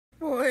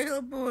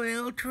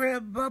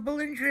bubble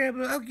and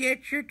treble, I'll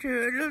get your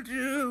turtle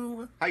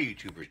too. Hi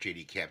YouTubers,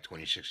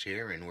 JDCap26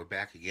 here, and we're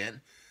back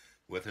again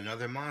with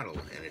another model,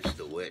 and it's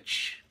the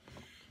witch.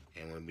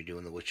 And we'll be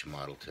doing the witch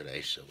model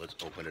today, so let's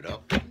open it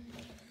up. And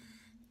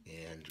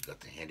we've got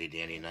the handy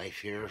dandy knife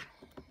here.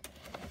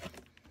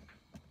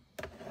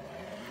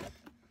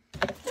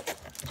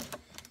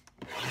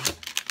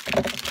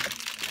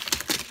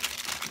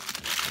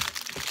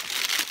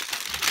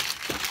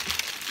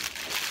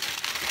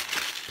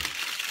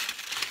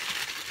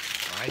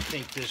 I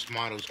think this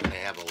model is going to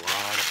have a lot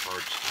of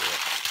parts to it.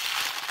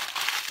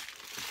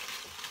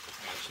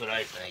 That's what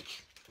I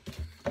think.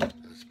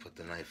 Let's put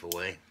the knife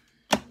away.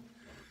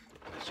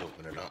 Let's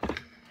open it up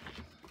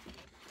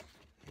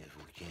if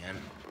we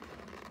can.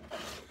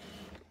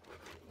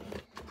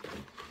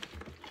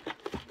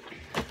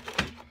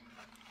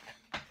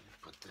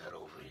 Put that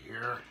over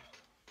here.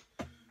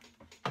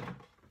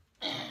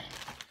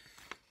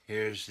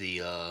 Here's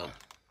the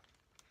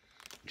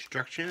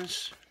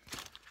instructions.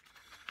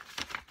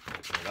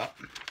 Open it up.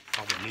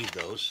 Probably need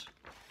those.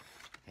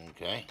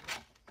 Okay.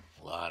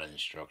 A lot of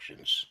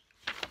instructions.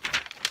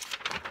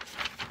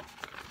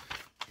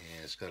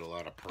 And it's got a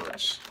lot of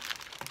parts.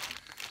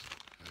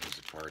 There's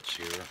the parts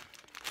here.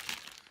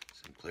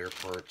 Some clear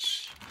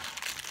parts.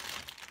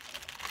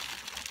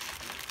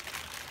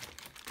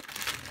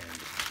 And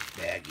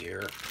the bag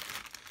here.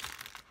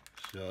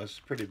 So it's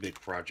a pretty big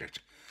project.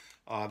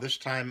 This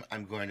time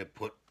I'm going to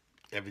put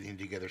everything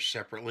together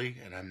separately,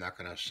 and I'm not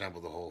going to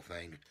assemble the whole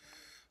thing.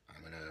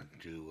 I'm going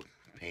to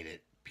paint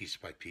it piece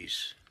by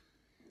piece.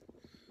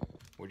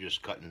 We're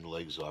just cutting the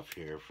legs off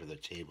here for the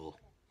table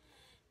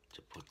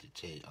to put the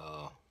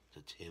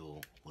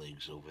table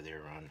legs over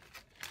there on.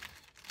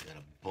 Got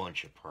a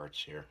bunch of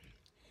parts here.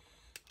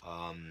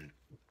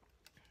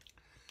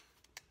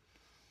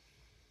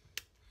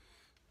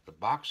 The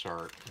box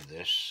art for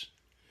this,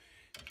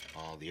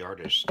 the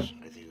artist, I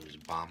think it was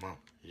Bama,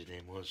 his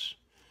name was.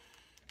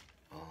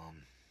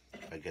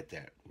 If I get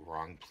that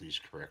wrong, please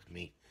correct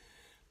me.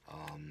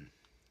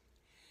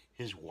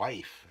 His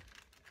wife,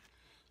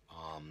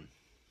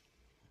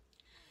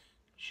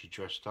 she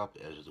dressed up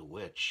as the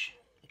witch,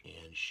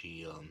 and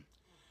she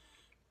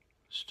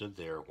stood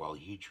there while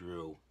he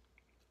drew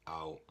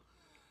out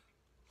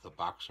the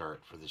box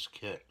art for this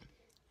kit.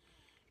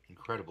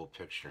 Incredible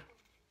picture.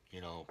 You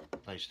know,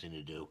 nice thing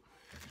to do,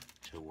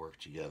 to work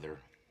together.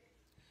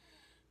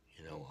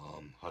 You know,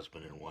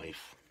 husband and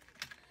wife,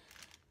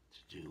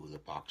 to do the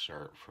box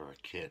art for a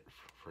kit,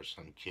 for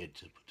some kid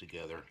to put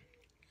together.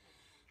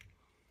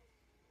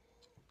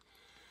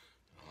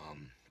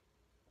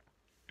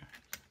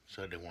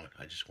 So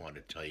I just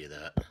wanted to tell you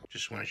that.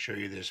 Just want to show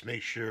you this.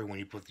 Make sure when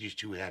you put these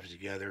two halves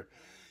together,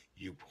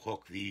 you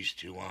hook these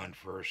two on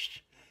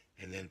first,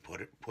 and then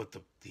put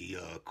the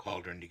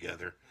cauldron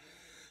together,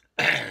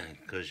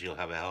 because you'll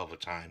have a hell of a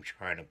time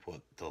trying to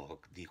put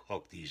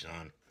hook these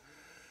on.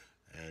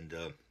 And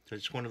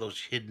it's one of those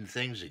hidden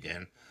things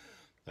again,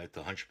 like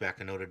the Hunchback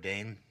of Notre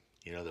Dame.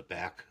 You know, the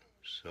back.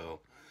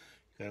 So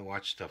you gotta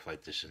watch stuff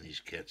like this in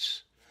these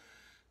kits.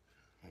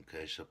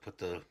 Okay, so put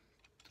the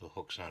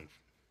hooks on.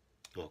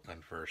 The hook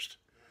on first.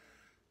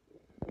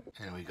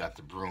 And we got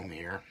the broom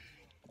here.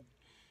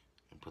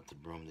 And put the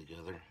broom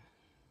together.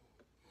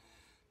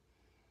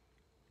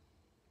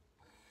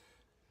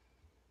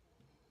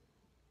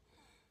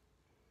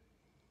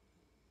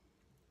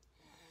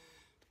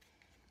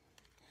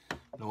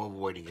 No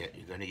avoiding it.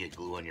 You're going to get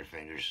glue on your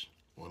fingers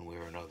one way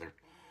or another.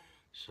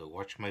 So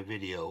watch my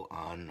video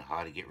on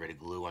how to get rid of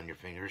glue on your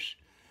fingers,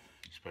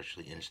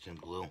 especially instant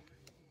glue.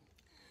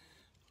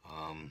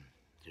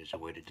 There's a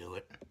way to do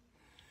it.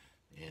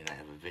 And I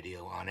have a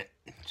video on it.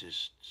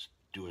 Just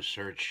do a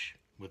search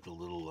with the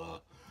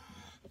little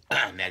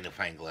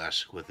magnifying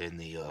glass within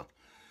the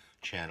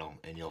channel,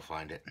 and you'll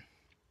find it.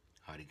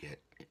 How to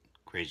get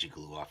crazy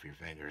glue off your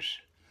fingers,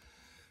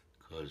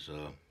 because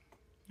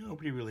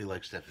nobody really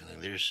likes that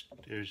feeling. There's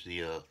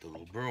the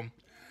little broom.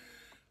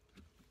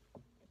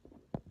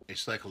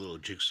 It's like a little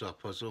jigsaw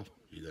puzzle.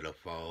 You gotta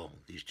follow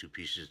these two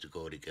pieces to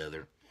go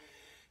together,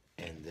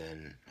 and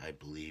then I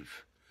believe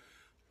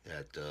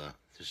that the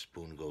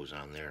spoon goes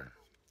on there.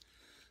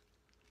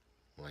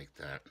 Like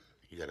that.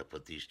 You got to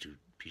put these two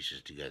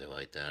pieces together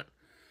like that.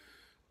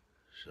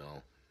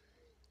 So,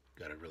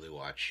 got to really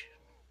watch.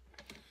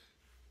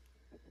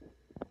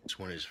 This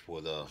one is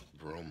for the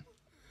broom,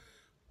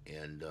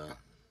 and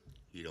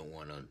you don't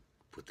want to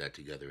put that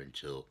together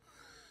until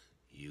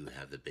you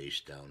have the base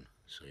down,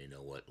 so you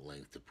know what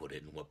length to put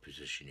it in, what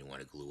position you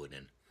want to glue it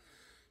in.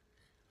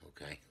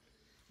 Okay.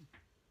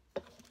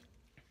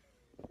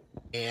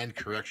 And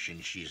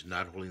correction, she's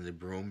not holding the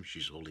broom,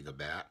 she's holding a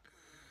bat.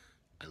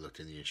 I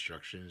looked in the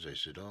instructions. I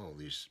said, oh,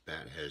 this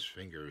bat has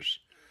fingers.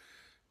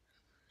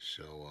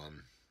 So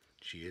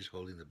she is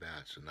holding the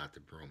bat, so not the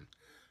broom.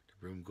 The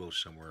broom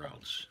goes somewhere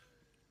else.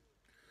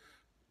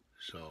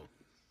 So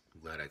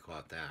I'm glad I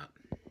caught that.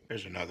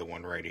 There's another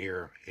one right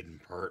here, hidden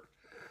part.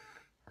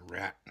 A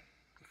rat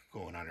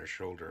going on her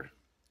shoulder.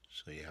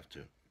 So you have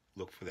to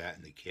look for that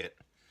in the kit.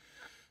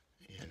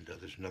 And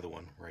there's another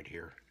one right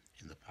here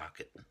in the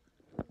pocket.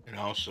 And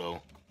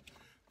also,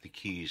 the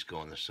keys go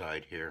on the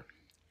side here.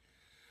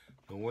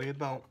 Don't worry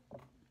about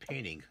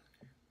painting,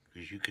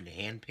 because you can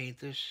hand paint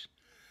this.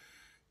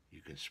 You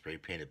can spray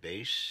paint a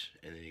base,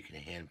 and then you can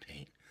hand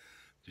paint.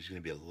 There's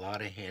going to be a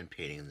lot of hand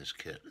painting in this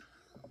kit.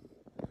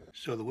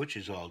 So the witch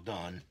is all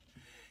done,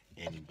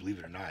 and believe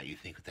it or not, you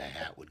think that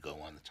hat would go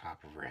on the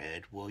top of her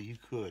head. Well, you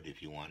could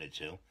if you wanted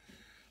to.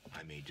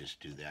 I may just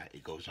do that.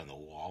 It goes on the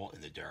wall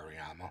in the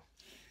diorama,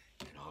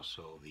 and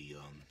also the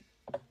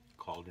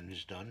cauldron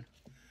is done.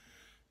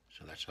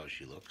 So that's how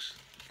she looks.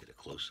 Get a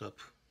close-up.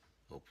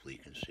 Hopefully you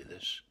can see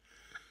this.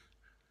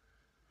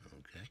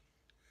 Okay.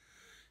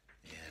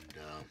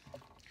 And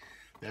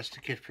that's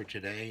the kit for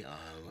today.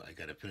 I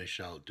got to finish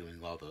out doing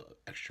all the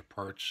extra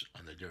parts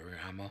on the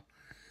diorama.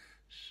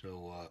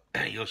 So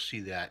you'll see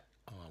that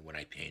when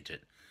I paint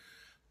it.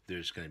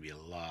 There's going to be a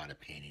lot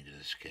of painting to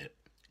this kit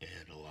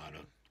and a lot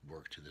of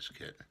work to this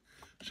kit.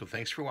 So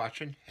thanks for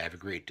watching. Have a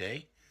great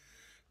day.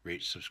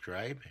 Rate,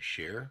 subscribe,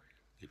 share.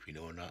 If you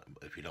know not,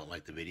 if you don't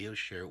like the video,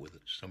 share it with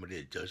somebody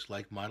that does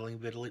like modeling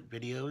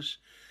videos.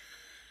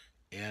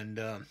 And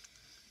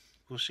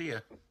we'll see ya.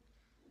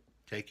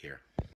 Take care.